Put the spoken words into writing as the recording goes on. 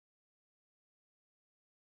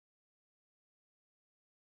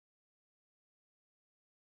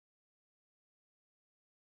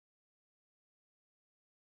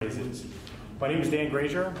places. My name is Dan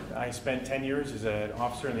Grazier. I spent 10 years as an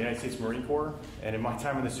officer in the United States Marine Corps, and in my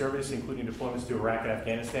time in the service, including deployments to Iraq and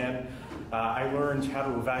Afghanistan, I learned how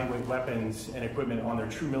to evaluate weapons and equipment on their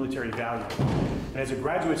true military value. And as a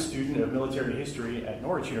graduate student of military history at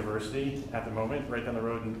Norwich University at the moment, right down the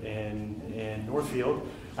road in Northfield,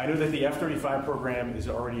 I know that the F-35 program is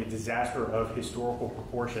already a disaster of historical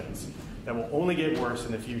proportions that will only get worse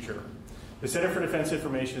in the future. The Center for Defense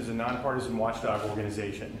Information is a nonpartisan watchdog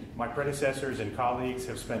organization. My predecessors and colleagues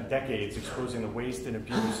have spent decades exposing the waste and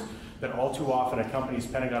abuse that all too often accompanies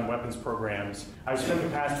Pentagon weapons programs. I've spent the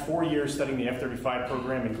past 4 years studying the F-35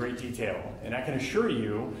 program in great detail, and I can assure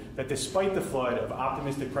you that despite the flood of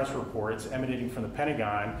optimistic press reports emanating from the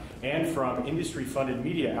Pentagon and from industry-funded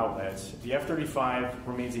media outlets, the F-35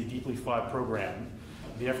 remains a deeply flawed program.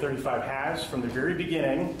 The F-35 has, from the very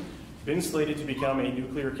beginning, been slated to become a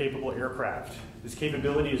nuclear-capable aircraft. This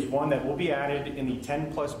capability is one that will be added in the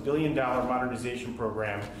 $10+ billion modernization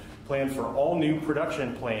program planned for all new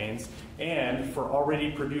production planes and for already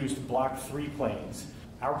produced Block 3 planes.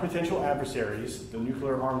 Our potential adversaries, the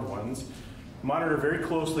nuclear-armed ones, monitor very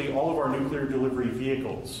closely all of our nuclear delivery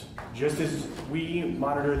vehicles. Just as we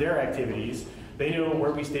monitor their activities, they know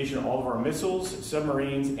where we station all of our missiles,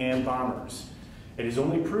 submarines, and bombers. It is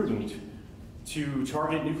only prudent to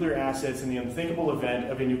target nuclear assets in the unthinkable event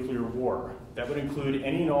of a nuclear war. That would include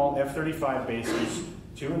any and all F-35 bases,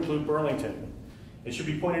 to include Burlington. It should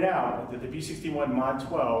be pointed out that the B-61 Mod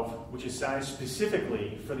 12, which is sized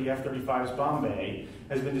specifically for the F-35's bomb bay,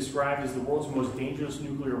 has been described as the world's most dangerous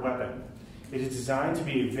nuclear weapon. It is designed to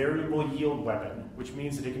be a variable yield weapon, which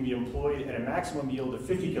means that it can be employed at a maximum yield of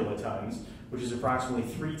 50 kilotons, which is approximately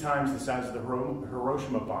 3 times the size of the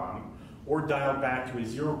Hiroshima bomb, or dialed back to a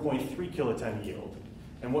 0.3 kiloton yield.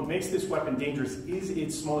 And what makes this weapon dangerous is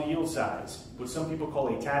its small yield size, what some people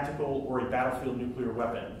call a tactical or a battlefield nuclear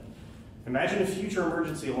weapon. Imagine a future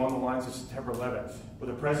emergency along the lines of September 11th,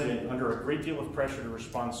 with a president under a great deal of pressure to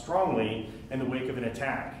respond strongly in the wake of an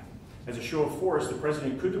attack. As a show of force, the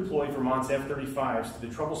president could deploy Vermont's F-35s to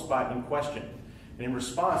the trouble spot in question. And in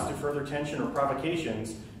response to further tension or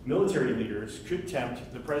provocations, military leaders could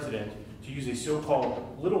tempt the president to use a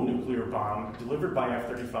so-called little nuclear bomb delivered by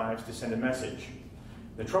F-35s to send a message.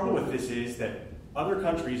 The trouble with this is that other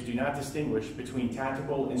countries do not distinguish between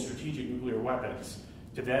tactical and strategic nuclear weapons.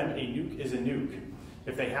 To them, a nuke is a nuke.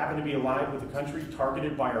 If they happen to be allied with a country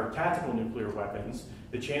targeted by our tactical nuclear weapons,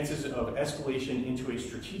 the chances of escalation into a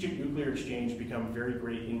strategic nuclear exchange become very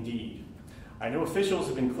great indeed. I know officials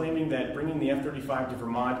have been claiming that bringing the F-35 to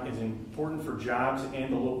Vermont is important for jobs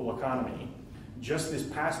and the local economy. Just this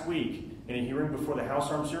past week, in a hearing before the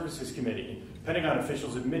House Armed Services Committee, Pentagon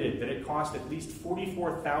officials admitted that it cost at least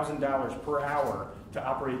 $44,000 per hour to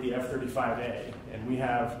operate the F-35A, and we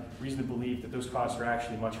have reason to believe that those costs are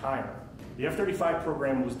actually much higher. The F-35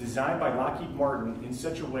 program was designed by Lockheed Martin in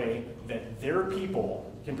such a way that their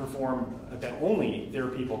people can perform, that only their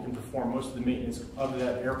people can perform most of the maintenance of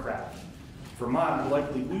that aircraft. Vermont will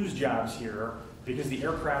likely lose jobs here because the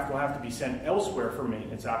aircraft will have to be sent elsewhere for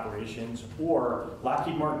maintenance operations, or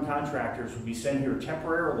Lockheed Martin contractors will be sent here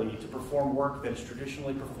temporarily to perform work that is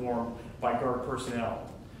traditionally performed by Guard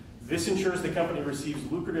personnel. This ensures the company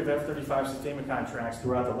receives lucrative F-35 sustainment contracts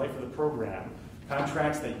throughout the life of the program,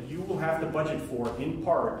 contracts that you will have to budget for in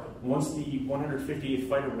part once the 158th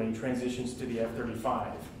Fighter Wing transitions to the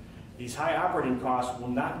F-35. These high operating costs will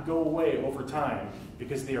not go away over time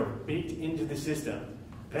because they are baked into the system.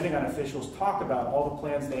 Pentagon officials talk about all the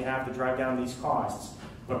plans they have to drive down these costs,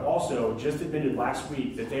 but also just admitted last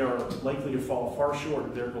week that they are likely to fall far short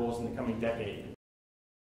of their goals in the coming decade.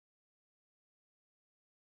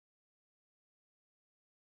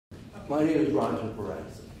 My name is Roger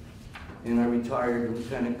Perez, and I retired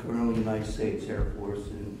Lieutenant Colonel United States Air Force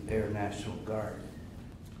and Air National Guard.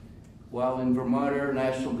 While in Vermont Air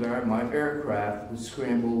National Guard, my aircraft would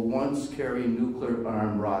scramble once carrying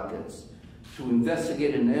nuclear-armed rockets to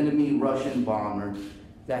investigate an enemy Russian bomber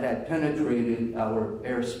that had penetrated our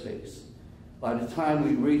airspace. By the time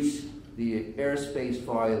we reached the airspace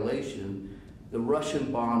violation, the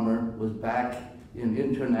Russian bomber was back in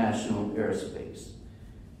international airspace.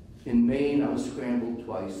 In Maine, I was scrambled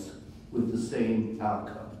twice with the same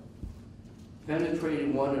outcome.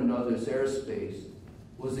 Penetrating one another's airspace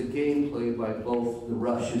was a game played by both the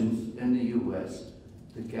Russians and the US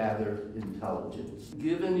to gather intelligence.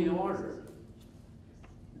 Given the order,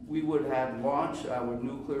 we would have launched our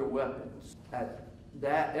nuclear weapons. Had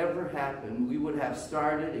that ever happened, we would have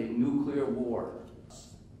started a nuclear war.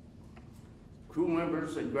 Crew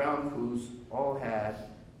members and ground crews all had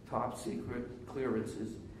top secret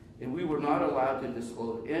clearances, and we were not allowed to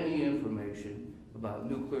disclose any information about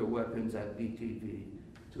nuclear weapons at BTV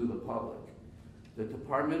to the public. The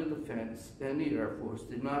Department of Defense and the Air Force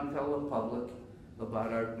did not tell the public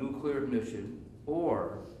about our nuclear mission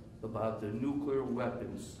or about the nuclear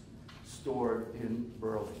weapons stored in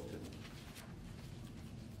Burlington.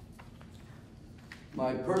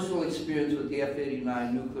 My personal experience with the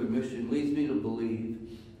F-89 nuclear mission leads me to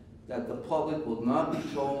believe that the public will not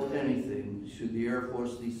be told anything should the Air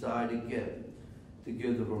Force decide again to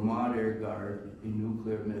give the Vermont Air Guard a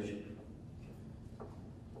nuclear mission.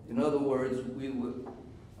 In other words, we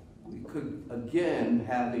could again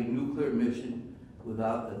have a nuclear mission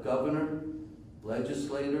without the governor,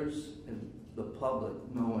 legislators, and the public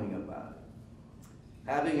knowing about it.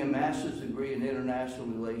 Having a master's degree in international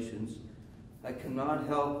relations, I cannot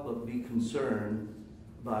help but be concerned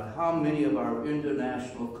about how many of our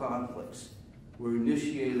international conflicts were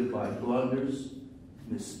initiated by blunders,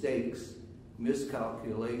 mistakes,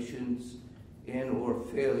 miscalculations, and/or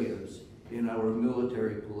failures in our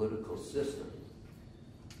military political system.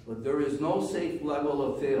 But there is no safe level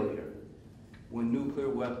of failure when nuclear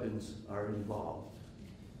weapons are involved.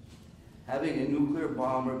 Having a nuclear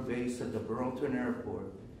bomber based at the Burlington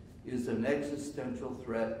Airport is an existential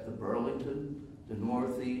threat to Burlington, the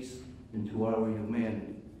Northeast, and to our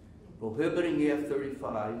humanity. Prohibiting the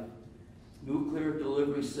F-35 nuclear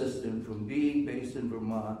delivery system from being based in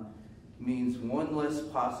Vermont means one less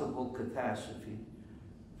possible catastrophe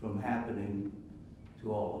from happening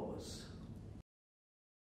to all of us.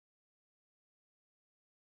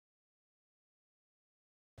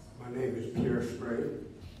 My name is Pierre Spray.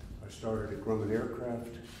 I started at Grumman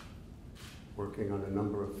Aircraft, working on a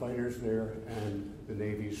number of fighters there and the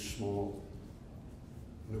Navy's small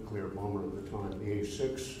nuclear bomber of the time, the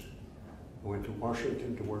A-6. I went to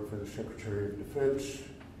Washington to work for the Secretary of Defense.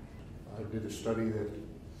 I did a study that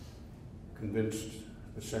convinced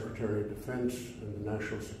the Secretary of Defense and the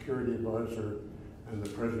National Security Advisor and the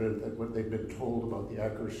President that what they'd been told about the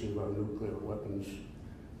accuracy of our nuclear weapons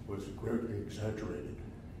was greatly exaggerated.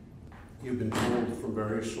 You've been told from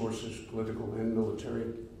various sources, political and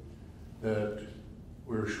military, that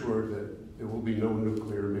we're assured that there will be no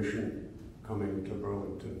nuclear mission coming to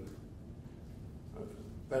Burlington.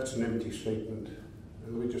 That's an empty statement.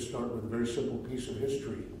 And let me just start with a very simple piece of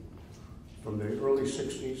history. From the early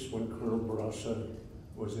 60s, when Colonel Barassa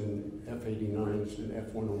was in F-89s and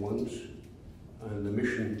F-101s, and the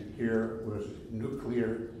mission here was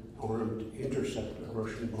nuclear-armed intercept of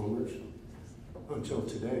Russian bombers, until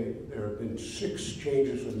today, there have been 6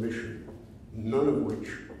 changes of mission, none of which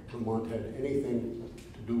Vermont had anything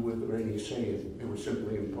to do with or any say in. They were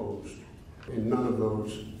simply imposed. And none of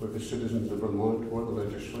those were the citizens of Vermont or the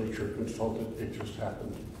legislature consulted. It just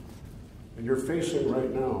happened. And you're facing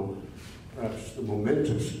right now perhaps the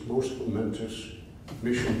most momentous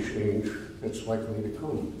mission change that's likely to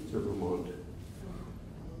come to Vermont.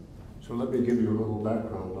 So let me give you a little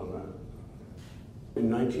background on that. In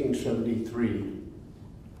 1973,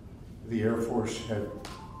 the Air Force had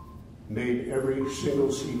made every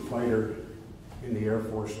single-seat fighter in the Air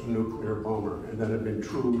Force a nuclear bomber, and that had been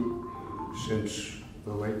true since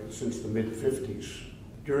the mid-50s.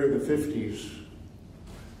 During the 50s,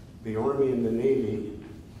 the Army and the Navy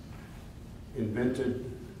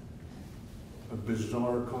invented a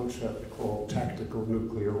bizarre concept called tactical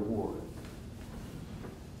nuclear war.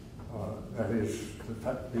 That is,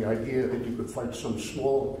 the idea that you could fight some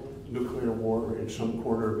small nuclear war in some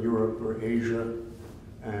corner of Europe or Asia,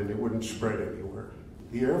 and it wouldn't spread anywhere.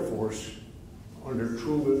 The Air Force, under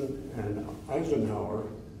Truman and Eisenhower,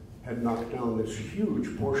 had knocked down this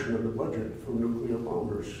huge portion of the budget for nuclear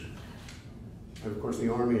bombers. And of course,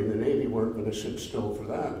 the Army and the Navy weren't going to sit still for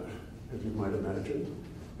that, as you might imagine.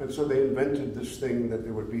 And so they invented this thing that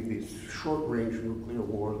there would be these short-range nuclear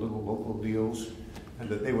war, little local deals, and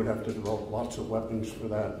that they would have to develop lots of weapons for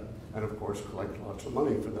that, and of course collect lots of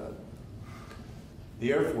money for that.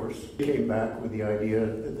 The Air Force came back with the idea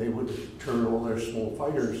that they would turn all their small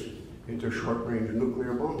fighters into short-range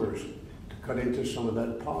nuclear bombers to cut into some of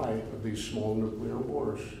that pie of these small nuclear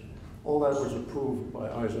wars. All that was approved by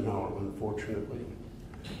Eisenhower, unfortunately.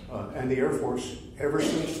 And the Air Force, ever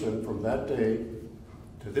since then, from that day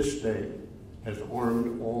to this day, has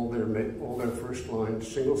armed all their first-line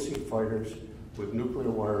single-seat fighters with nuclear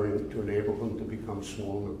wiring to enable them to become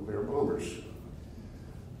small nuclear bombers.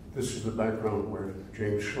 This is the background where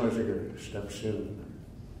James Schlesinger steps in.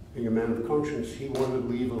 Being a man of conscience, he wanted to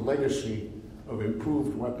leave a legacy of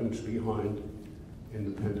improved weapons behind in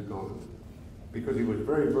the Pentagon. Because he was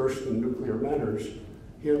very versed in nuclear matters,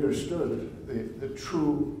 he understood the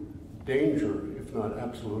true danger, if not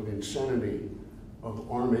absolute insanity, of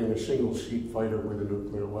arming a single-seat fighter with a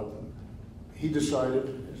nuclear weapon. he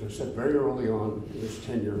decided, as I said very early on in his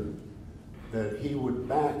tenure, that he would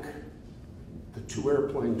back the two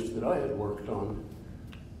airplanes that I had worked on,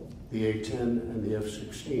 the A-10 and the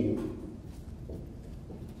F-16.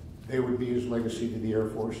 They would be his legacy to the Air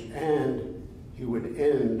Force, and he would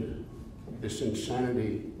end this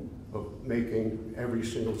insanity of making every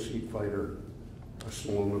single-seat fighter a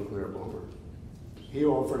small nuclear bomber. He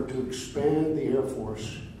offered to expand the Air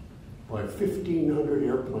Force by 1,500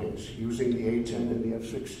 airplanes using the A-10 and the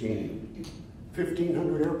F-16.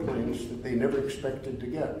 1,500 airplanes that they never expected to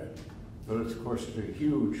get. But of course, it's a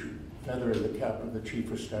huge feather in the cap of the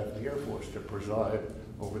Chief of Staff of the Air Force to preside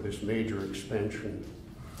over this major expansion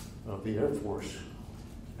of the Air Force.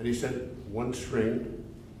 And he said, one string,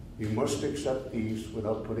 you must accept these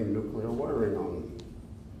without putting nuclear wiring on them.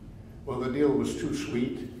 Well, the deal was too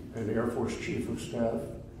sweet, and Air Force Chief of Staff,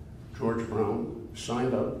 George Brown,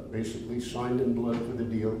 signed up, basically signed in blood for the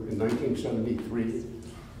deal in 1973,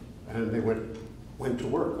 and they went to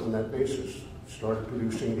work on that basis, started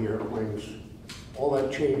producing the airplanes. All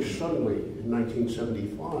that changed suddenly in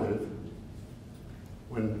 1975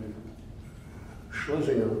 when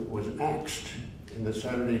Schlesinger was axed in the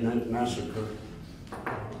Saturday Night Massacre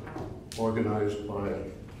organized by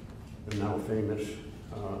the now famous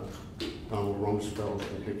Donald Rumsfeld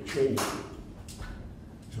and Dick Cheney.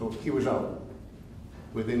 So he was out.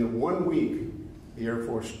 Within 1 week, the Air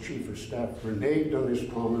Force Chief of Staff reneged on his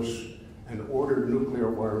promise and ordered nuclear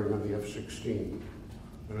wiring on the F-16.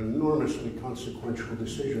 An enormously consequential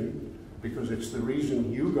decision, because it's the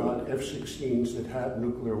reason you got F-16s that have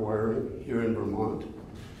nuclear wiring here in Vermont,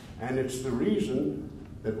 and it's the reason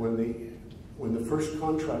that when the first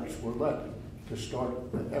contracts were let to start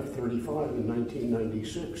at F-35 in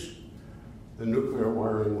 1996, the nuclear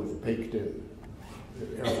wiring was baked in.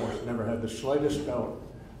 The Air Force never had the slightest doubt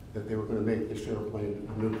that they were going to make this airplane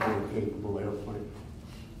a nuclear-capable airplane.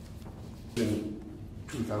 In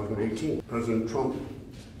 2018, President Trump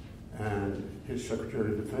and his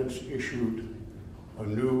Secretary of Defense issued a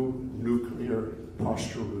new nuclear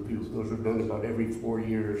posture review. Those are done about every 4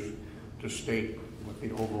 years to state what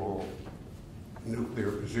the overall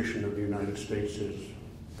nuclear position of the United States is.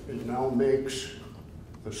 It now makes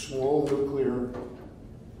the small nuclear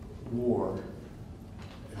war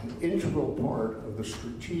an integral part of the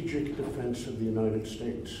strategic defense of the United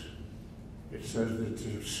States. It says that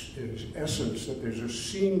in its essence that there's a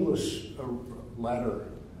seamless ladder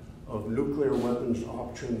of nuclear weapons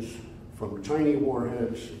options from tiny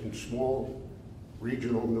warheads in small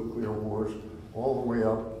regional nuclear wars all the way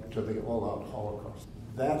up to the all-out Holocaust.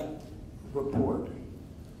 That report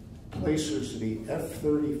places the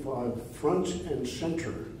F-35 front and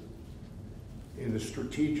center in the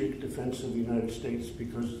strategic defense of the United States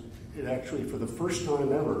because it actually, for the first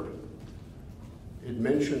time ever, it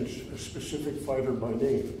mentions a specific fighter by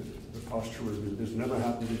name. The posture review. This never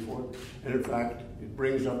happened before. And in fact, it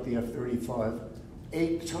brings up the F-35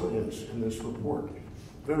 8 times in this report.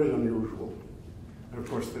 Very unusual. And of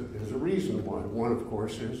course, there's a reason why. One, of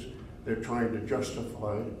course, is they're trying to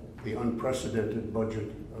justify the unprecedented budget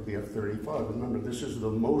of the F-35. Remember, this is the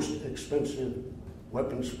most expensive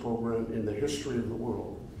weapons program in the history of the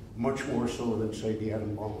world, much more so than, say, the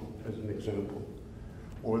atom bomb, as an example,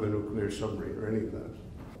 or the nuclear submarine, or any of that.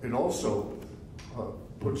 It also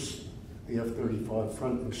puts the F-35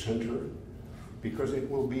 front and center because it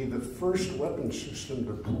will be the first weapon system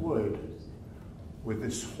deployed with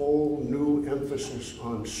this whole new emphasis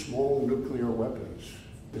on small nuclear weapons.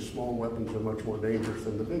 The small weapons are much more dangerous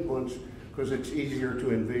than the big ones because it's easier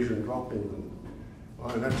to envision dropping them.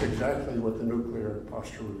 And that's exactly what the nuclear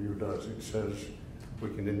posture review does. It says we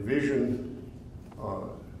can envision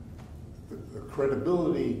the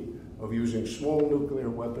credibility of using small nuclear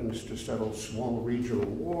weapons to settle small regional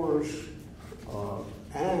wars,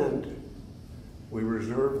 and we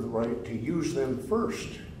reserve the right to use them first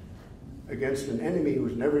against an enemy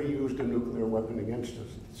who's never used a nuclear weapon against us.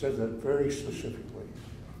 It says that very specifically.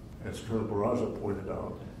 As Colonel Barraza pointed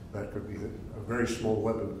out, that could be a very small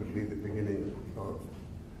weapon could be the beginning of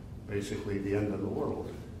basically the end of the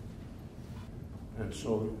world. And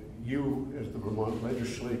so you, as the Vermont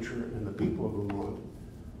legislature and the people of Vermont,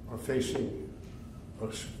 are facing a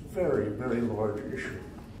very, very large issue.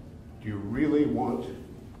 Do you really want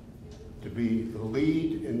to be the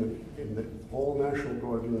lead in the all National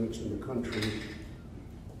Guard units in the country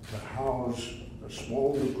to house a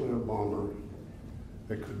small nuclear bomber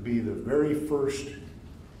that could be the very first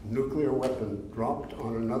nuclear weapon dropped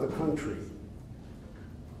on another country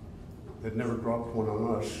that never dropped one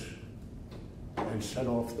on us and set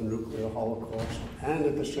off the nuclear holocaust, and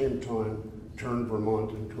at the same time turn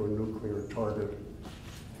Vermont into a nuclear target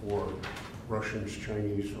for Russians,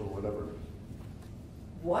 Chinese, or whatever.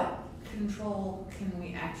 What control can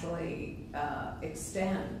we actually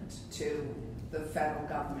extend to the federal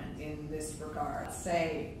government in this regard?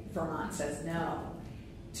 Say Vermont says no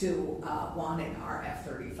to wanting our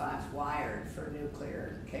F-35s wired for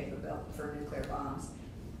nuclear capability, for nuclear bombs.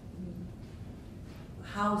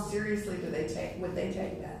 How seriously would they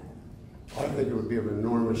take that? I think it would be of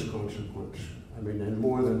enormous consequence. I mean, and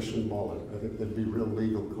more than symbolic. I think there'd be real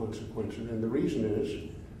legal consequences. And the reason is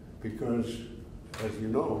because, as you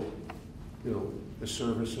know, the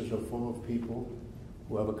services are full of people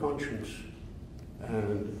who have a conscience.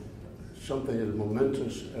 And something as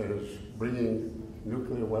momentous as bringing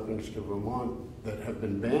nuclear weapons to Vermont that have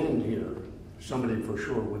been banned here, somebody for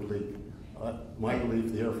sure would leak. My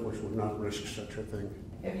belief, the Air Force would not risk such a thing.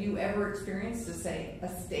 Have you ever experienced a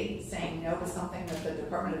state saying no to something that the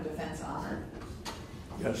Department of Defense honored?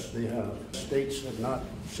 Yes, they have. States have not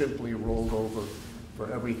simply rolled over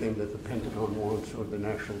for everything that the Pentagon wants or the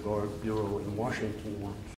National Guard Bureau in Washington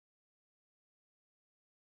wants.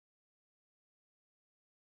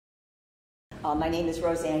 My name is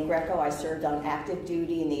Roseanne Greco. I served on active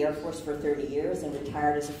duty in the Air Force for 30 years and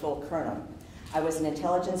retired as a full colonel. I was an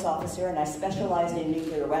intelligence officer and I specialized in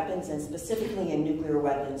nuclear weapons and specifically in nuclear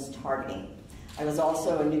weapons targeting. I was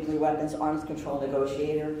also a nuclear weapons arms control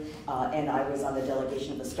negotiator and I was on the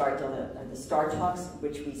delegation of the START talks,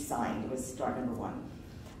 which we signed. It was START #1.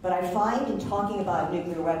 But I find in talking about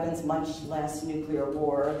nuclear weapons, much less nuclear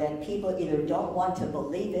war, that people either don't want to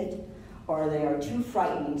believe it or they are too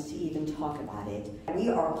frightened to even talk about it. We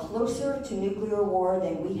are closer to nuclear war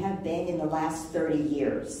than we have been in the last 30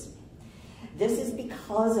 years. This is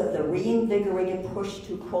because of the reinvigorated push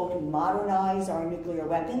to, quote, modernize our nuclear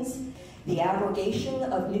weapons, the abrogation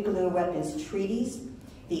of nuclear weapons treaties,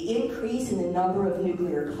 the increase in the number of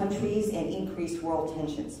nuclear countries, and increased world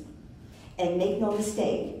tensions. And make no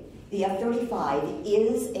mistake, the F-35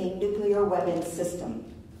 is a nuclear weapons system.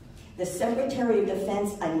 The Secretary of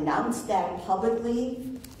Defense announced that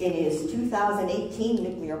publicly in his 2018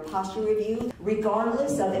 Nuclear Posture Review.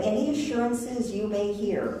 Regardless of any assurances you may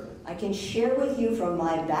hear, I can share with you from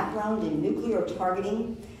my background in nuclear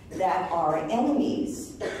targeting that our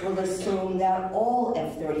enemies will assume that all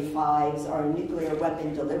F-35s are nuclear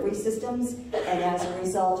weapon delivery systems, and as a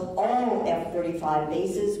result, all F-35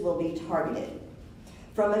 bases will be targeted.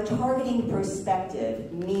 From a targeting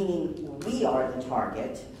perspective, meaning we are the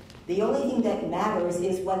target, the only thing that matters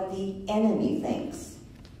is what the enemy thinks.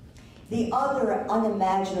 The other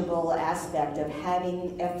unimaginable aspect of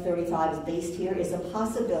having F-35s based here is a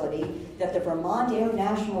possibility that the Vermont Air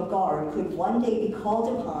National Guard could one day be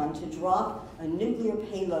called upon to drop a nuclear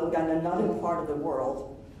payload on another part of the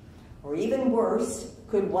world, or even worse,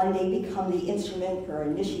 could one day become the instrument for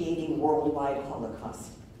initiating worldwide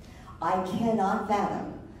holocaust. I cannot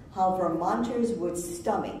fathom how Vermonters would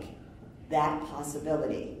stomach that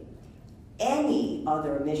possibility. Any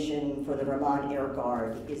other mission for the Vermont Air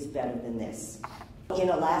Guard is better than this. In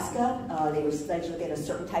Alaska, they were scheduled to get a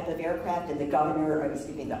certain type of aircraft, and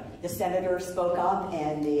the senator spoke up,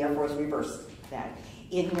 and the Air Force reversed that.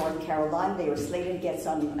 In North Carolina, they were slated to get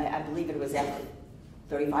some, I believe it was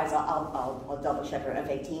F-35s, I'll double check, or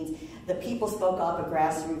F-18s. The people spoke up, a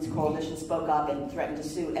grassroots coalition spoke up and threatened to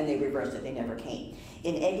sue, and they reversed it. They never came.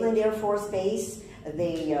 In Eglin Air Force Base,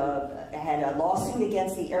 they had a lawsuit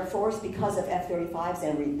against the Air Force because of F-35s,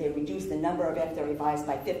 and they reduced the number of F-35s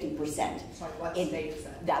by 50%. Sorry, what state is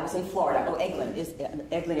that? That was in Florida. Oh,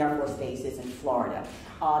 Eglin Air Force Base is in Florida.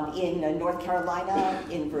 In North Carolina,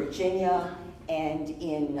 in Virginia, and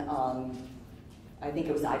in, I think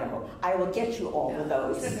it was Idaho. I will get you all of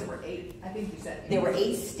those. You said there were 8. I think you said 8. There were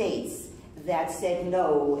 8 states that said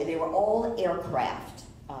no. They were all aircraft.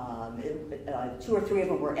 2 or 3 of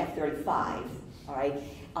them were F-35. All right,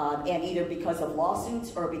 and either because of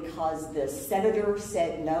lawsuits or because the senator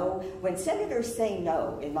said no. When senators say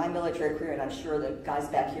no, in my military career, and I'm sure the guys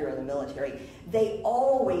back here in the military, they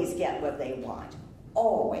always get what they want.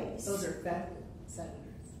 Always. Those are federal senators.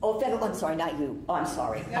 Oh, federal, I'm sorry, not you. Oh, I'm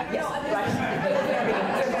sorry. No, yes,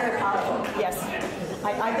 right. They're very powerful, yes.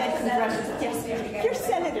 I meant congressional, yes. You're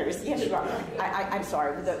senators, yes you are. I'm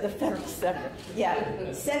sorry, the federal senator.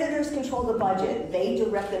 Yeah, senators control the budget. They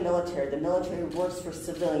direct the military. The military works for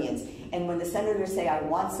civilians. And when the senators say, I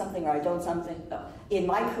want something or I don't something, in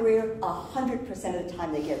my career, 100% of the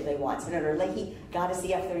time they get what they want. Senator Leahy got us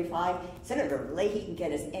the F-35. Senator Leahy can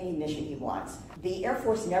get us any mission he wants. The Air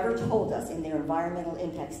Force never told us in their environmental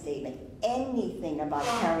impact statement anything about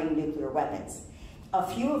carrying nuclear weapons. A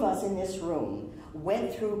few of us in this room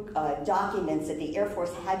went through documents that the Air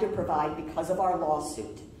Force had to provide because of our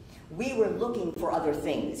lawsuit. We were looking for other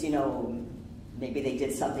things, you know, maybe they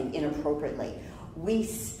did something inappropriately. We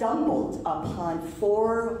stumbled upon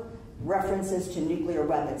 4 references to nuclear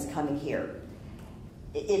weapons coming here.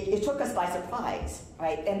 It took us by surprise,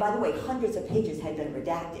 right? And by the way, hundreds of pages had been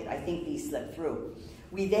redacted. I think these slipped through.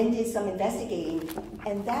 We then did some investigating,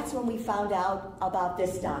 and that's when we found out about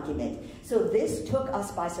this document. So this took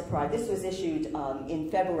us by surprise. This was issued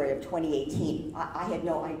in February of 2018.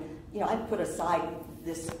 I put aside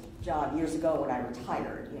this job years ago when I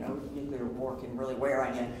retired. Nuclear war can really wear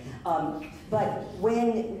on you. But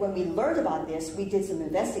when we learned about this, we did some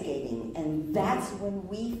investigating, and that's when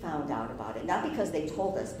we found out about it. Not because they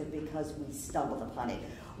told us, but because we stumbled upon it.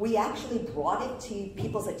 We actually brought it to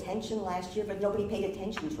people's attention last year, but nobody paid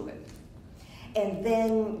attention to it. And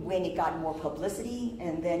then when it got more publicity,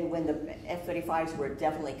 and then when the F-35s were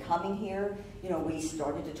definitely coming here, we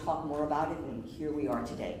started to talk more about it, and here we are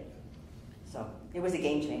today. So it was a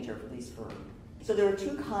game changer, at least for. So there are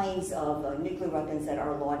 2 kinds of nuclear weapons that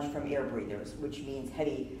are launched from air breathers, which means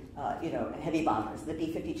heavy bombers, the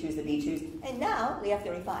B-52s, the B-2s, and now the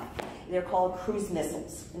F-35. They're called cruise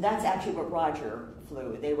missiles, and that's actually what Roger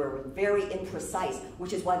flew. They were very imprecise,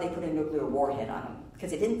 which is why they put a nuclear warhead on them, because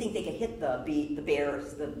they didn't think they could hit the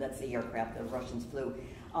Bears, that's the aircraft the Russians flew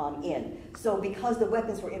in. So because the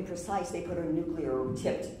weapons were imprecise, they put a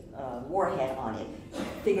nuclear-tipped warhead on it,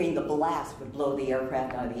 figuring the blast would blow the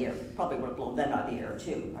aircraft out of the air. Probably would have blown them out of the air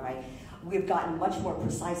too, all right? We've gotten much more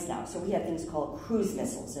precise now. So we have things called cruise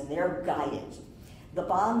missiles, and they're guided. The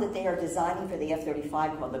bomb that they are designing for the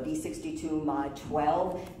F-35, called the B-62 Mod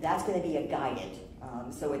 12, that's going to be a guided.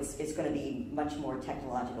 So it's going to be much more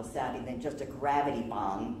technological savvy than just a gravity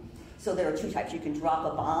bomb. So there are 2 types. You can drop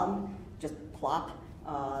a bomb, just plop,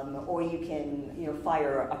 or you can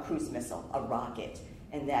fire a cruise missile, a rocket,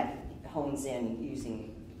 and that hones in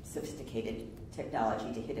using sophisticated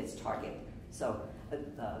technology to hit its target. So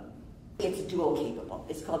it's dual capable.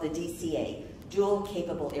 It's called the DCA, dual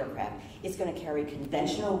capable aircraft. It's going to carry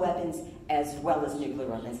conventional weapons as well as nuclear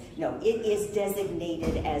weapons. No, it is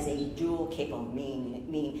designated as a dual capable,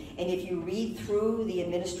 meaning, and if you read through the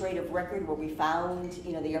administrative record where we found,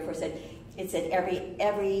 the Air Force said, it said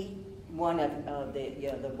every one of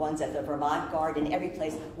the ones at the Vermont Guard in every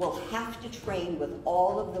place will have to train with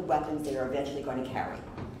all of the weapons they are eventually going to carry.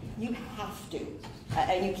 You have to.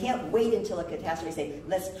 And you can't wait until a catastrophe say,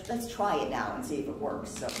 let's try it now and see if it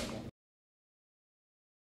works.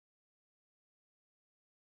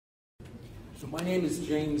 So my name is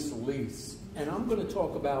James Leese, and I'm going to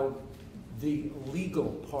talk about the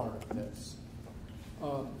legal part of this,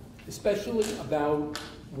 especially about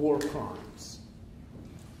war crimes.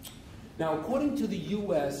 Now, according to the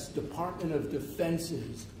U.S. Department of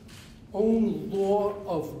Defense's own Law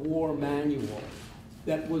of War manual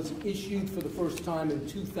that was issued for the first time in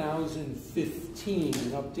 2015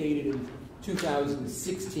 and updated in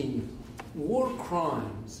 2016, war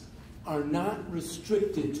crimes are not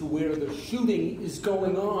restricted to where the shooting is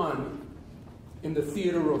going on in the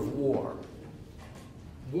theater of war.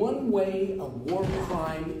 One way a war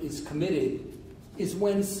crime is committed is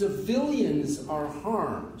when civilians are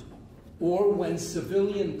harmed, or when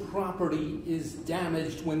civilian property is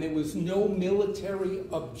damaged when there was no military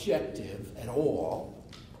objective at all,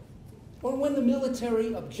 or when the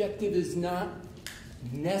military objective is not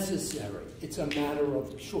necessary. It's a matter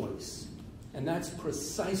of choice. And that's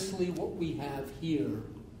precisely what we have here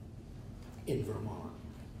in Vermont.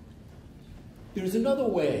 There's another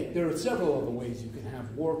way. There are several other ways you can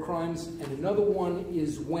have war crimes, and another one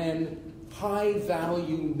is when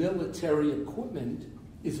high-value military equipment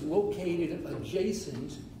is located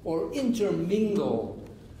adjacent or intermingled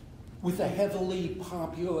with a heavily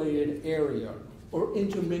populated area or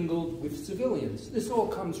intermingled with civilians. This all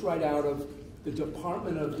comes right out of the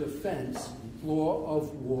Department of Defense Law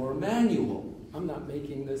of War manual. I'm not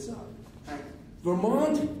making this up.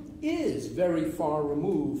 Vermont is very far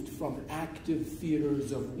removed from active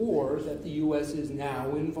theaters of war that the U.S. is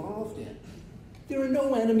now involved in. There are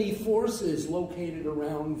no enemy forces located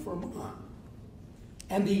around Vermont.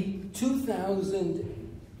 And the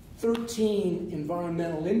 2013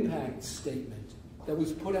 environmental impact statement that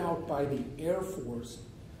was put out by the Air Force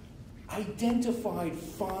identified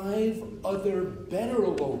 5 other better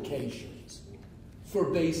locations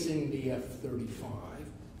for basing the F-35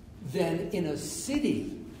 than in a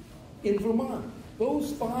city in Vermont.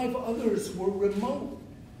 Those 5 others were remote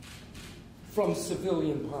from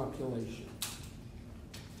civilian population.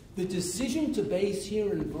 The decision to base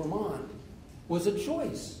here in Vermont was a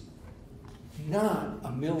choice, not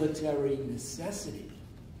a military necessity.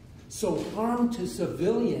 So harm to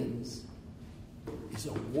civilians is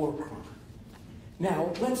a war crime.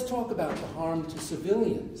 Now, let's talk about the harm to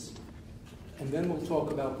civilians. and then we'll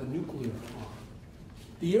talk about the nuclear arm.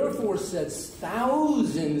 The Air Force says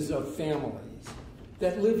thousands of families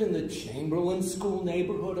that live in the Chamberlain School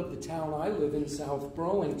neighborhood of the town I live in, South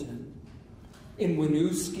Burlington, in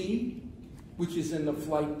Winooski, which is in the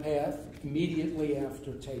flight path immediately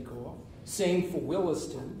after takeoff, same for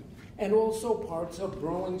Williston, and also parts of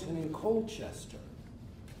Burlington and Colchester,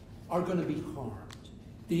 are going to be harmed.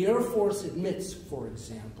 The Air Force admits, for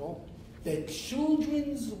example, that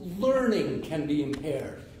children's learning can be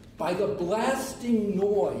impaired by the blasting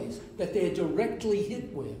noise that they're directly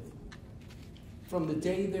hit with from the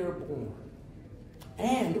day they're born,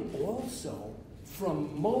 and also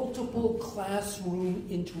from multiple classroom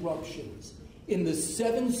interruptions in the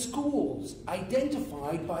 7 schools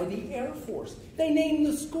identified by the Air Force. They named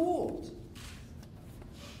the schools.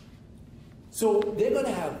 So they're going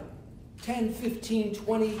to have 10, 15,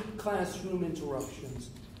 20 classroom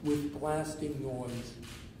interruptions with blasting noise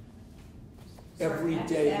every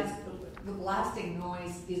day. The blasting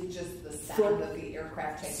noise is just the sound of the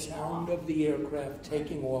aircraft taking off. Sound of the aircraft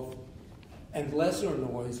taking off, and lesser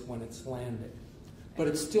noise when it's landing. But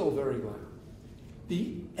it's still very loud.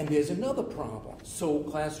 And there's another problem. So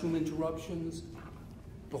classroom interruptions,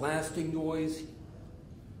 blasting noise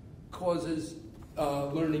causes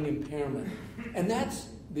learning impairment. And that's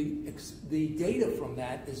the data from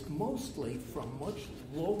that is mostly from much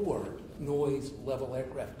lower noise level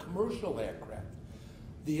aircraft, commercial aircraft.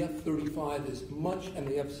 The F-35 is much, and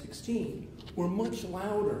the F-16 were much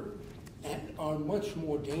louder and are much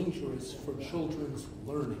more dangerous for children's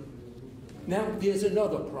learning. Now, there's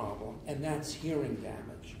another problem, and that's hearing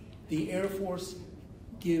damage. The Air Force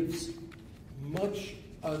gives much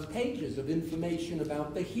pages of information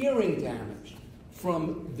about the hearing damage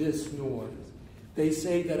from this noise. They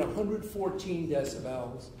say that 114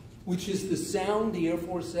 decibels, which is the sound the Air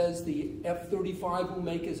Force says the F-35 will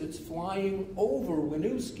make as it's flying over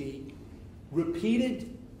Winooski,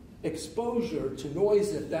 repeated exposure to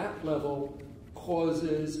noise at that level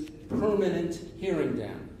causes permanent hearing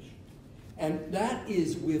damage. And that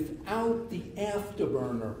is without the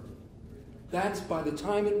afterburner. That's by the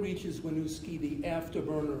time it reaches Winooski, the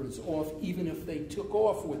afterburner is off, even if they took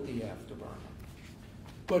off with the afterburner.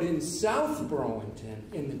 But in South Burlington,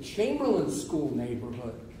 in the Chamberlain School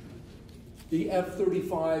neighborhood, the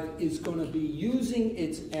F-35 is going to be using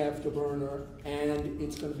its afterburner, and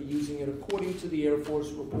it's going to be using it, according to the Air Force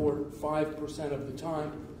report, 5% of the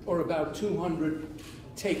time, or about 200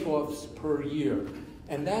 takeoffs per year.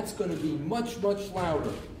 And that's going to be much, much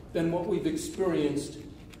louder than what we've experienced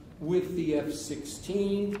with the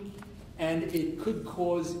F-16, and it could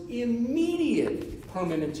cause immediate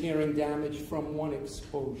permanent hearing damage from one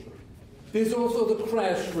exposure. There's also the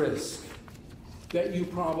crash risk that you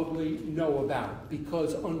probably know about,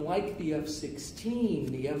 because unlike the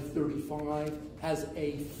F-16, the F-35 has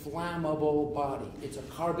a flammable body. It's a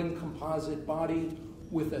carbon composite body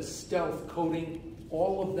with a stealth coating.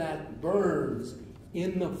 All of that burns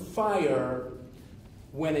in the fire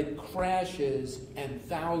when it crashes and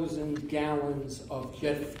 1,000 gallons of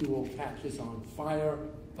jet fuel catches on fire.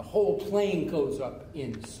 The whole plane goes up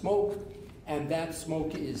in smoke, and that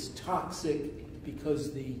smoke is toxic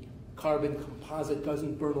because the carbon composite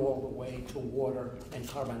doesn't burn all the way to water and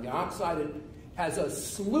carbon dioxide. It has a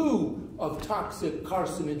slew of toxic,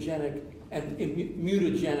 carcinogenic, and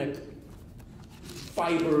mutagenic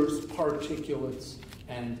fibers, particulates,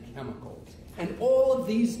 and chemicals. And all of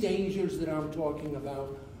these dangers that I'm talking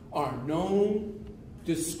about are known,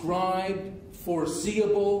 described,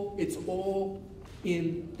 foreseeable. It's all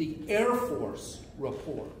in the Air Force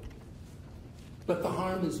report. But the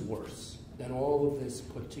harm is worse than all of this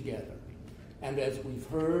put together. And as we've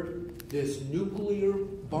heard, this nuclear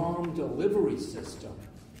bomb delivery system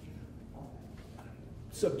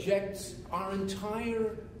subjects our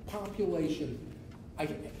entire population.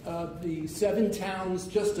 The 7 towns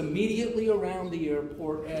just immediately around the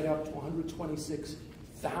airport add up to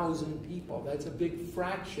 126,000 people. That's a big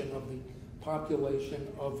fraction of the population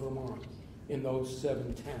of Vermont in those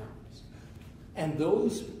 7 towns. And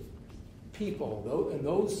those people in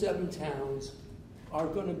those 7 towns are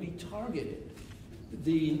going to be targeted.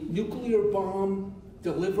 The nuclear bomb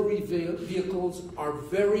delivery vehicles are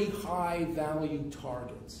very high value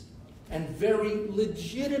targets and very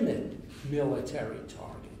legitimate military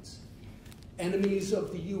targets. Enemies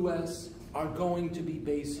of the U.S. are going to be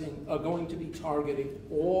targeting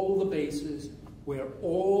all the bases where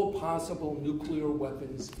all possible nuclear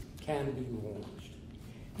weapons can be launched.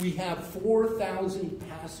 We have 4,000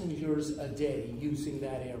 passengers a day using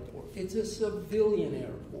that airport. It's a civilian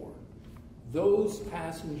airport. Those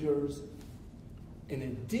passengers, in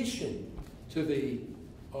addition to the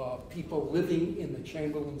people living in the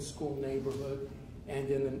Chamberlain School neighborhood and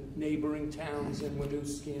in the neighboring towns in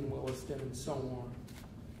Winooski and Williston and so on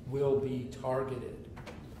will be targeted.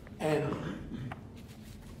 And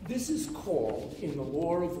this is called, in the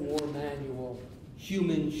Law of War Manual,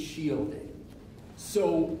 human shielding.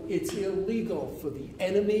 So it's illegal for the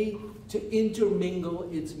enemy to intermingle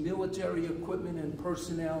its military equipment and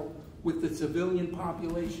personnel with the civilian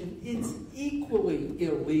population. It's equally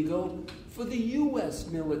illegal for the U.S.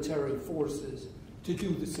 military forces to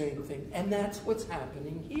do the same thing. And that's what's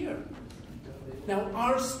happening here. Now,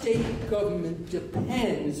 our state government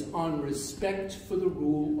depends on respect for the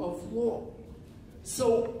rule of law.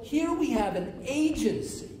 So here we have an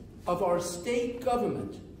agency of our state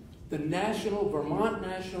government, the Vermont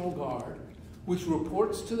National Guard, which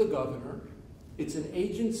reports to the governor. It's an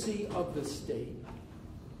agency of the state.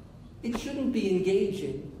 It shouldn't be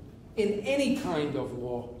engaging in any kind of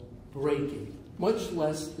law breaking, much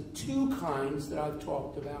less the two kinds that I've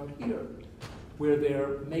talked about here, where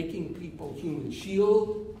they're making people human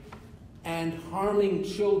shield and harming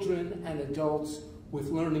children and adults with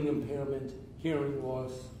learning impairment, hearing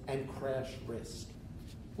loss, and crash risk.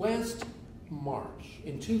 Last March,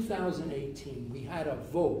 in 2018, we had a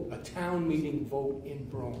vote, a town meeting vote in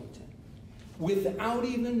Burlington, without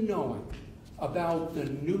even knowing about the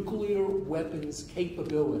nuclear weapons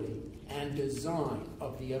capability and design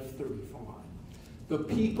of the F-35. The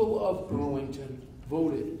people of Burlington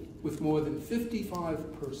voted with more than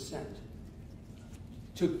 55%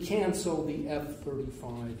 to cancel the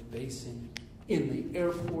F-35 basing in the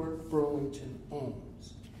airport Burlington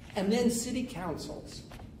owns. And then city councils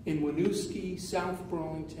in Winooski, South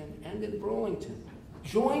Burlington, and in Burlington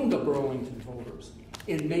joined the Burlington voters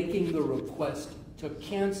in making the request to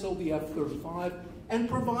cancel the F-35 and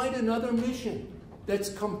provide another mission that's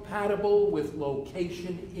compatible with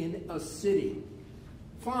location in a city.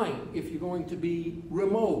 Fine, if you're going to be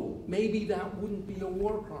remote, maybe that wouldn't be a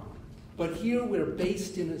war crime. But here we're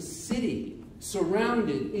based in a city,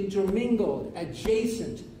 surrounded, intermingled,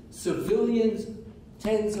 adjacent, civilians,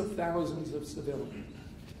 tens of thousands of civilians.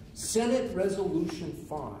 Senate Resolution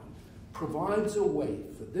 5 provides a way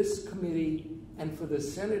for this committee and for the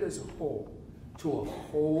Senate as a whole to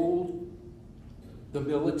uphold the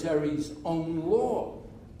military's own law,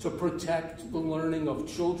 to protect the learning of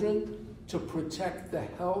children, to protect the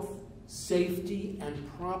health, safety, and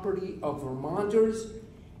property of Vermonters,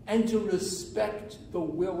 and to respect the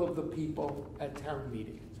will of the people at town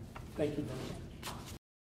meetings. Thank you very much.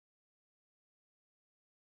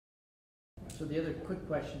 So the other quick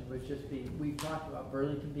question would just be, we've talked about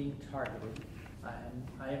Burlington being targeted, and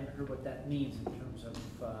I haven't heard what that means in terms of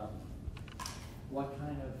what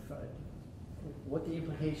the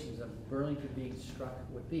implications of Burlington being struck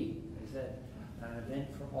would be. Is that an event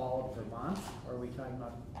for all of Vermont, or are we talking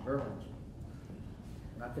about Burlington?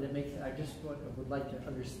 Not that it makes, I just would like to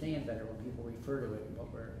understand better when people refer to it,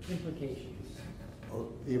 what were implications? Oh,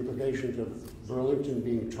 the implications of Burlington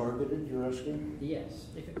being targeted, you're asking? Yes,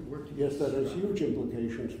 if it were to be Yes, that has struck. huge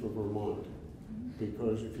implications for Vermont.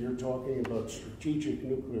 Because if you're talking about strategic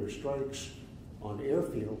nuclear strikes on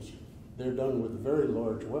airfields, they're done with very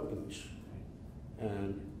large weapons.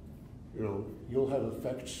 And, you know, you'll have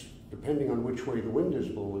effects, depending on which way the wind is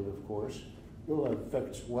blowing, of course, you'll have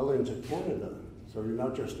effects well into Canada. So you're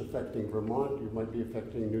not just affecting Vermont, you might be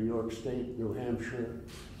affecting New York State, New Hampshire.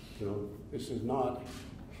 You know, this is not,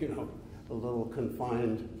 you know, a little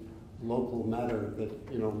confined local matter that,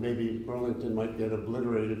 you know, maybe Burlington might get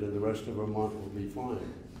obliterated and the rest of Vermont will be fine.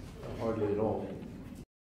 Hardly at all.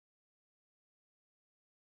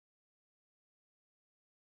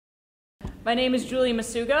 My name is Julie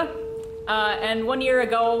Masuga, and 1 year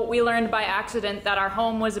ago we learned by accident that our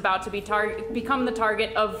home was about to become the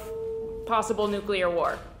target of possible nuclear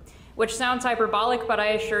war, which sounds hyperbolic, but I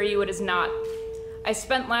assure you it is not. I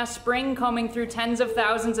spent last spring combing through tens of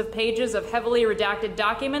thousands of pages of heavily redacted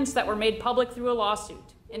documents that were made public through a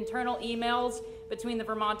lawsuit, internal emails between the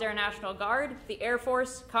Vermont Air National Guard, the Air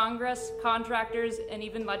Force, Congress, contractors, and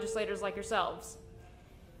even legislators like yourselves.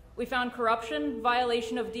 We found corruption,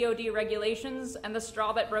 violation of DoD regulations, and the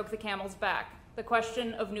straw that broke the camel's back, the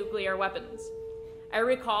question of nuclear weapons. I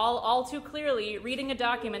recall all too clearly reading a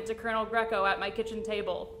document to Colonel Greco at my kitchen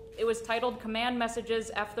table. It was titled Command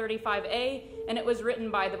Messages F-35A, and it was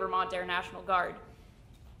written by the Vermont Air National Guard.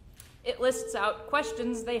 It lists out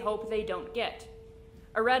questions they hope they don't get.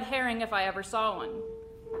 A red herring if I ever saw one.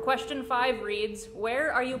 Question 5 reads,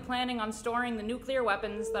 where are you planning on storing the nuclear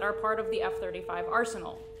weapons that are part of the F-35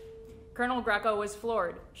 arsenal? Colonel Greco was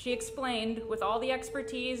floored. She explained, with all the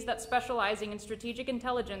expertise that specializing in strategic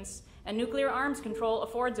intelligence and nuclear arms control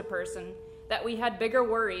affords a person, that we had bigger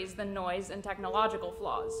worries than noise and technological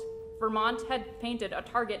flaws. Vermont had painted a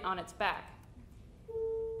target on its back.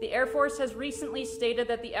 The Air Force has recently stated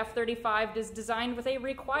that the F-35 is designed with a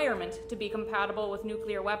requirement to be compatible with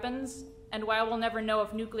nuclear weapons, and while we'll never know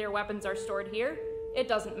if nuclear weapons are stored here, it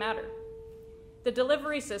doesn't matter. The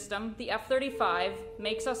delivery system, the F-35,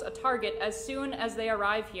 makes us a target as soon as they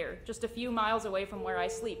arrive here, just a few miles away from where I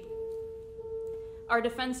sleep. Our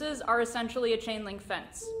defenses are essentially a chain link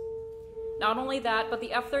fence. Not only that, but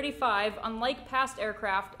the F-35, unlike past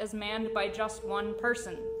aircraft, is manned by just one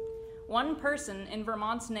person. One person in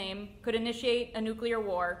Vermont's name could initiate a nuclear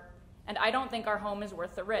war, and I don't think our home is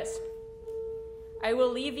worth the risk. I will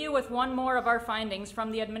leave you with one more of our findings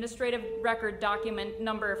from the administrative record document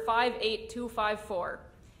number 58254.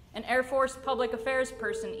 An Air Force public affairs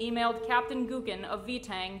person emailed Captain Gukin of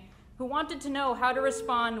VTANG, who wanted to know how to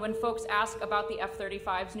respond when folks ask about the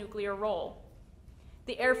F-35's nuclear role.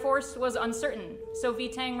 The Air Force was uncertain, so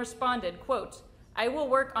VTANG responded, quote, "I will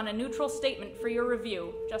work on a neutral statement for your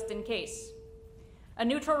review, just in case." A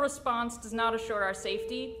neutral response does not assure our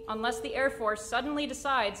safety unless the Air Force suddenly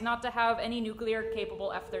decides not to have any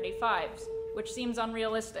nuclear-capable F-35s, which seems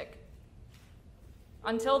unrealistic.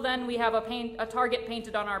 Until then, we have a target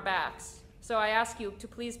painted on our backs. So I ask you to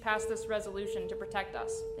please pass this resolution to protect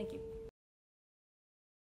us. Thank you.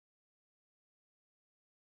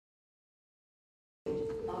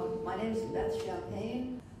 My name is Beth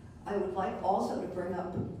Champagne. I would like also to bring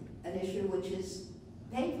up an issue which is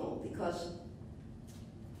painful because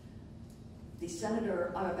the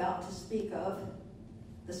senator I'm about to speak of,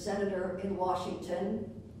 the senator in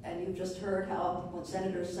Washington, and you've just heard how when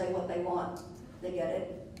senators say what they want, they get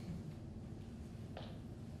it,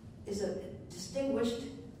 is a distinguished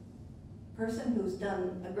person who's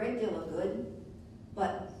done a great deal of good,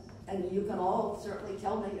 but, and you can all certainly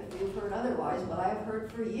tell me if you've heard otherwise, but I've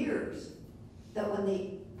heard for years that when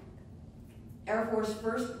the Air Force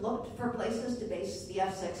first looked for places to base the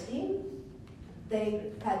F-16,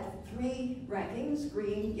 they had 3 rankings,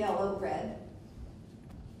 green, yellow, red,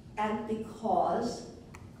 and because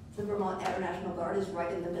the Vermont Air National Guard is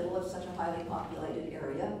right in the middle of such a highly populated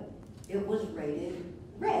area, it was rated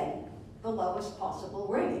red, the lowest possible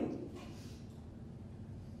rating.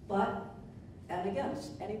 But, and again,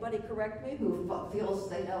 anybody correct me who feels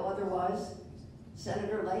they know otherwise,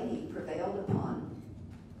 Senator Leahy prevailed upon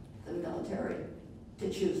the military to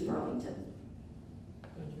choose Burlington,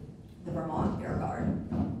 the Vermont Air Guard,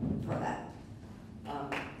 for that.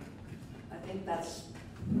 I think that's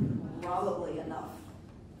probably enough.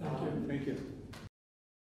 Thank you.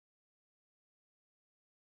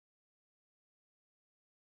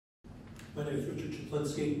 My name is Richard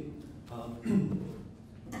Chaplinsky. I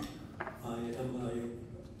am a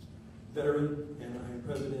veteran and I am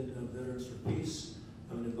president of Veterans for Peace.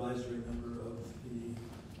 I'm an advisory member of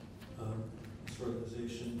this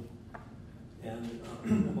organization, and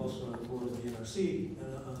I'm also on the board of the NRC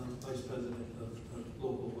and I'm vice president of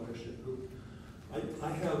local watershed group. I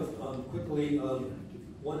have quickly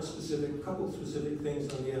couple specific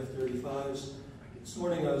things on the F-35s. This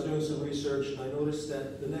morning I was doing some research and I noticed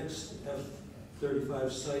that the next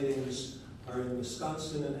F-35 sightings are in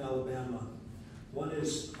Wisconsin and Alabama. One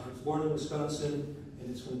is, I was born in Wisconsin, and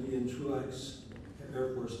it's going to be in Truax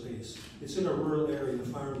Air Force Base. It's in a rural area,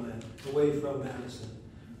 farmland, away from Madison.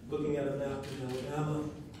 Looking at a map in Alabama,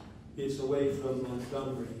 it's away from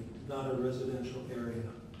Montgomery, not a residential area.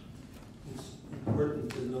 It's important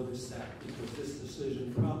to notice that because this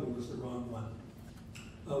decision probably was the wrong one.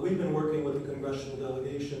 We've been working with the congressional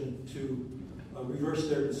delegation to reverse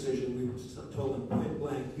their decision. We told them point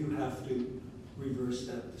blank, you have to reverse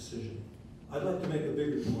that decision. I'd like to make a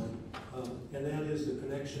bigger point, and that is the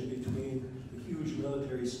connection between the huge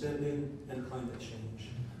military spending and climate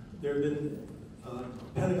change. There have been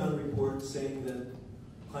Pentagon reports saying that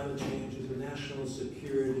climate change is a national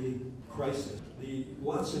security crisis. The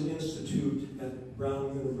Watson Institute at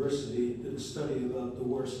Brown University did a study about the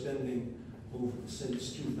war spending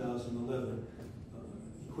since 2011,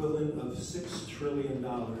 equivalent of $6 trillion,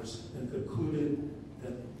 and concluded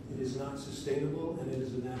that it is not sustainable and it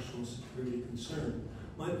is a national security concern.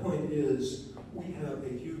 My point is, we have a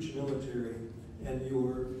huge military, and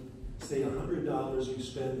your, say, $100 you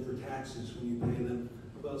spend for taxes when you pay them,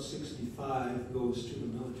 about 65 goes to the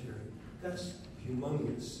military. That's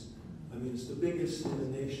humongous. I mean, it's the biggest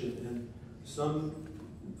in the nation, and some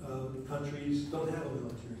countries don't have a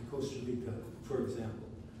military, Costa Rica, for example.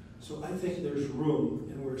 So I think there's room,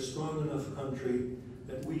 and we're a strong enough country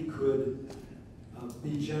that we could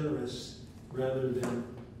be generous rather than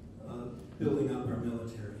building up our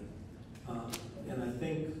military. And I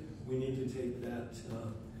think we need to take that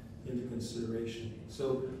into consideration.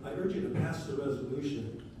 So I urge you to pass the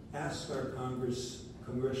resolution, ask our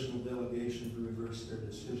congressional delegation to reverse their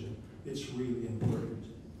decision. It's really important.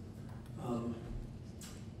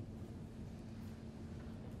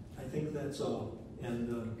 I think that's all,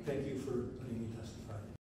 and thank you for letting me testify.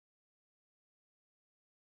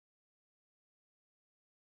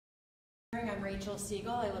 I'm Rachel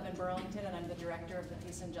Siegel. I live in Burlington, and I'm the director of the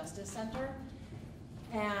Peace and Justice Center.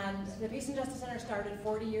 And the Peace and Justice Center started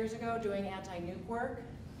 40 years ago doing anti-nuke work,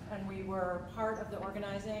 and we were part of the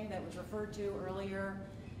organizing that was referred to earlier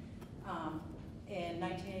in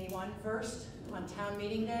 1981. First, on town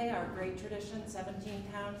meeting day, our great tradition, 17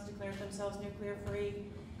 towns declared themselves nuclear free.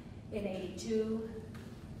 In 82,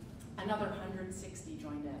 another 160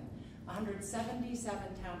 joined in. 177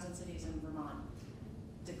 towns and cities in Vermont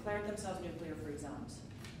declared themselves nuclear-free zones.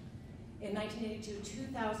 In 1982,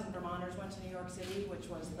 2,000 Vermonters went to New York City, which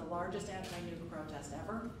was the largest anti-nuke protest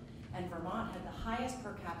ever, and Vermont had the highest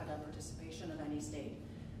per capita participation of any state.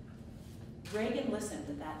 Reagan listened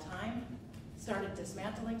at that time, started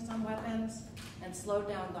dismantling some weapons, and slowed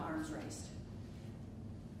down the arms race.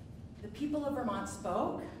 The people of Vermont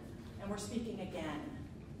spoke, and we're speaking again.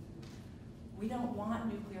 We don't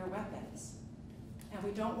want nuclear weapons. And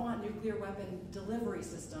we don't want nuclear weapon delivery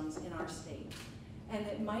systems in our state. And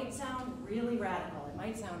it might sound really radical, it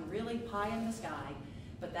might sound really pie in the sky,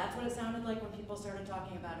 but that's what it sounded like when people started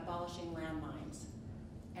talking about abolishing landmines.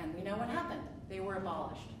 And we know what happened. They were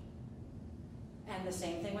abolished. And the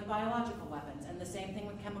same thing with biological weapons, and the same thing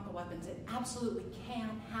with chemical weapons. It absolutely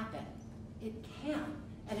can happen. It can,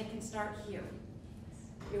 and it can start here.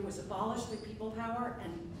 It was abolished through people power,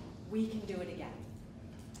 and we can do it again.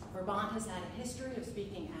 Vermont has had a history of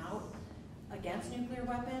speaking out against nuclear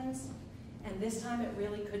weapons, and this time it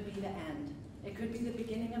really could be the end. It could be the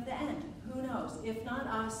beginning of the end. Who knows? If not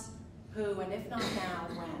us, who? And if not now,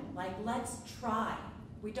 when? Like, let's try.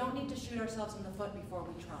 We don't need to shoot ourselves in the foot before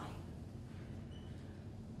we try.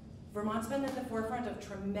 Vermont's been at the forefront of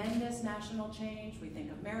tremendous national change. We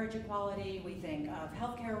think of marriage equality, we think of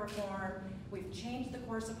healthcare reform. We've changed the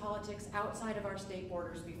course of politics outside of our state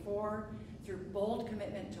borders before through bold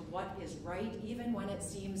commitment to what is right, even when it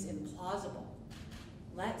seems implausible.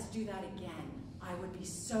 Let's do that again. I would be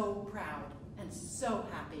so proud and so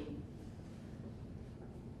happy.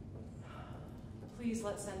 Please,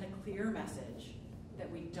 let's send a clear message that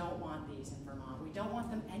we don't want these in Vermont. We don't want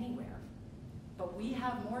them anywhere. But we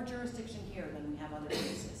have more jurisdiction here than we have other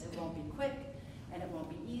places. It won't be quick and it won't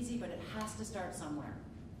be easy, but it has to start somewhere.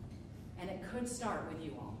 And it could start with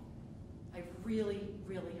you all. I really,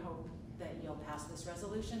 really hope that you'll pass this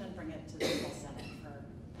resolution and bring it to the full Senate for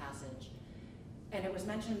passage. And it was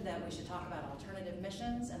mentioned that we should talk about alternative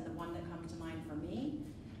missions, and the one that comes to mind for me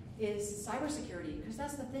is cybersecurity, because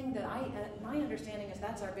that's the thing that my understanding is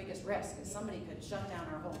that's our biggest risk, is somebody could shut down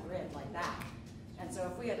our whole grid like that. And so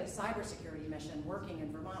if we had a cybersecurity mission working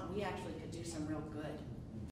in Vermont, we actually could do some real good.